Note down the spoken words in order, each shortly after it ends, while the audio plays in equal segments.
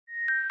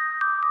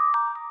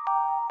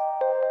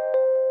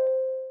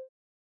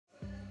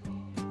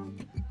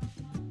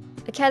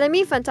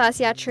Academy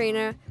Fantasia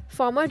trainer,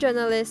 former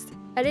journalist,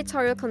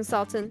 editorial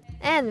consultant,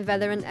 and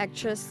veteran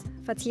actress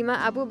Fatima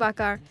Abu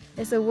Bakar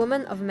is a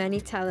woman of many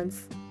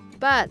talents.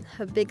 But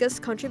her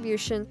biggest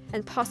contribution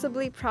and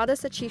possibly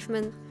proudest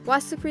achievement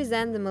was to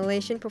present the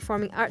Malaysian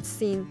performing arts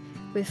scene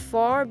with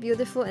 4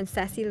 beautiful and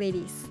sassy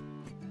ladies: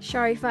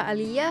 Sharifah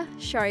Aliyah,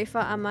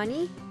 Sharifah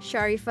Amani,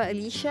 Sharifah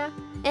Alicia,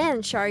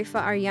 and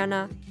Sharifah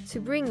Ariana, to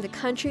bring the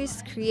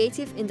country's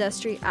creative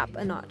industry up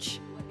a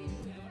notch.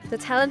 The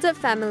talented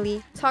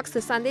family talks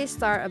to Sunday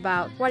Star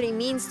about what it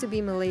means to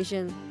be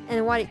Malaysian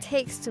and what it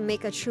takes to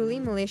make a truly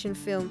Malaysian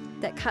film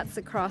that cuts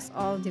across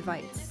all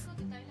divides.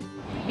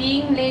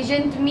 Being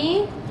Malaysian to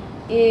me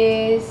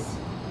is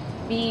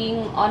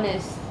being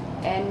honest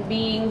and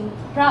being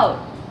proud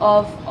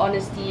of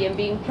honesty and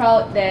being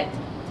proud that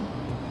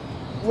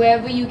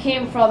wherever you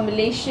came from,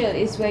 Malaysia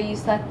is where you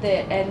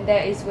started and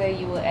that is where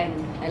you will end.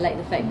 I like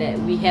the fact that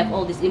we have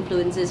all these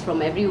influences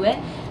from everywhere,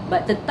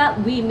 but tetap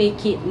we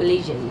make it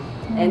Malaysian.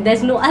 And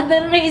there's no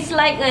other race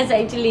like us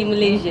actually,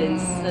 Malaysians.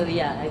 So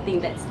yeah, I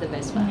think that's the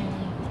best part.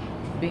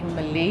 Being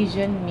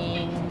Malaysian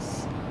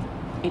means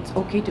it's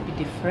okay to be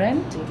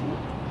different.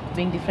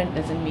 Being different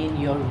doesn't mean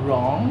you're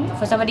wrong.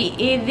 For somebody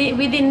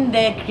within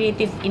the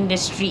creative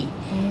industry,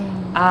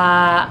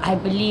 I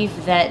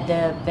believe that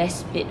the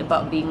best bit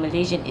about being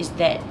Malaysian is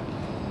that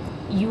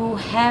you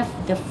have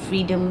the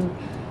freedom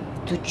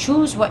to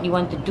choose what you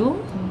want to do,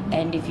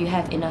 and if you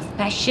have enough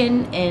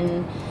passion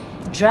and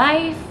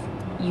drive,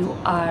 you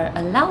are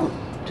allowed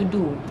to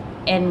do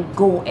and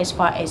go as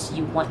far as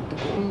you want to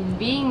go.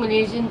 Being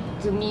Malaysian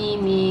to me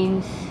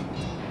means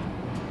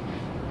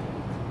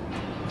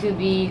to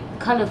be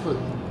colourful.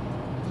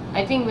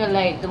 I think we're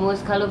like the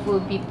most colourful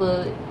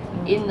people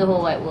in the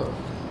whole wide world.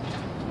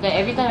 Like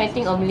every time I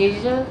think of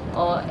Malaysia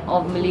or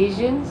of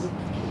Malaysians,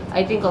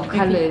 I think of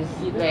colours.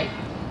 Like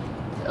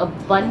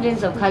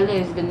abundance of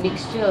colours, the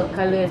mixture of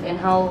colours, and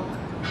how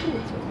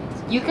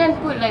you can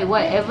put like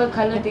whatever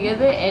colour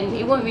together and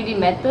it won't really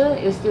matter,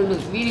 it'll still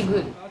look really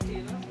good.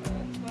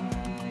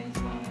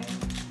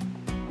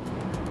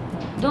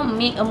 Don't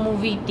make a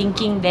movie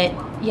thinking that,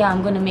 yeah,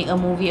 I'm gonna make a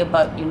movie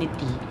about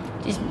unity.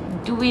 Just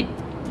do it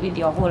with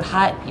your whole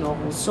heart, your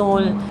whole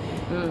soul.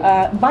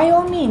 By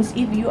all means,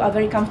 if you are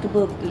very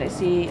comfortable, let's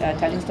say,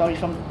 telling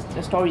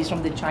stories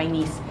from the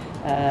Chinese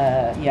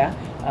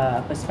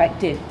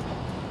perspective,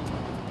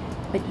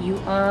 but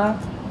you are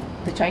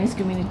the Chinese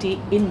community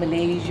in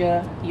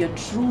Malaysia, you're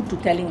true to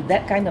telling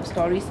that kind of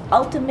stories,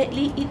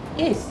 ultimately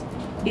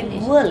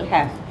it will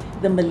have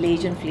the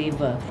Malaysian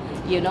flavor.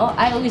 You know,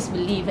 I always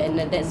believe, and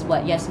that's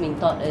what Yasmin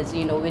taught us,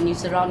 you know, when you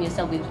surround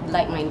yourself with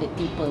like-minded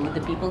people, with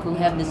the people who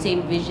have the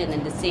same vision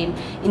and the same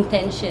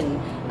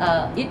intention,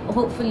 it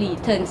hopefully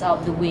turns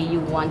out the way you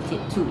want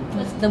it to.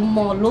 Because the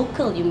more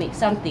local you make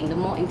something, the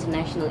more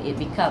international it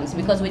becomes.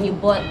 Because when you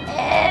boil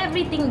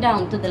everything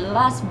down to the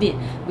last bit,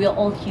 we are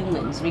all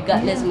humans,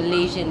 regardless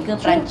Malaysian ke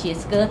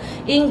Prancis ke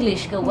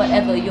English ke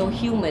whatever, you're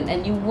human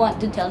and you want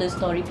to tell a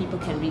story people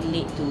can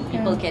relate to.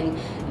 People can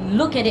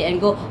look at it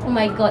and go, oh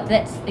my god,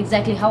 that's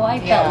exactly how I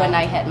felt when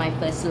I had my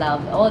first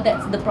love, or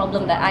that's the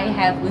problem that I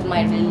have with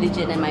my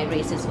religion and my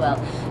race as well.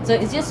 So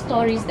it's just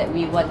stories that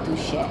we want to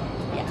share.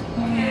 Yeah.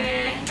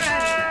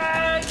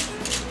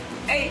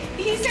 Hey,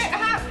 he said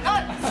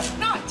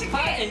not to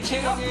get.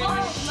 Jangan.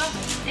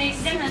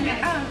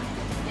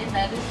 Dia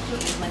tak ada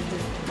cukup mata.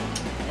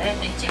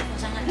 Cek pun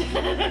sangat.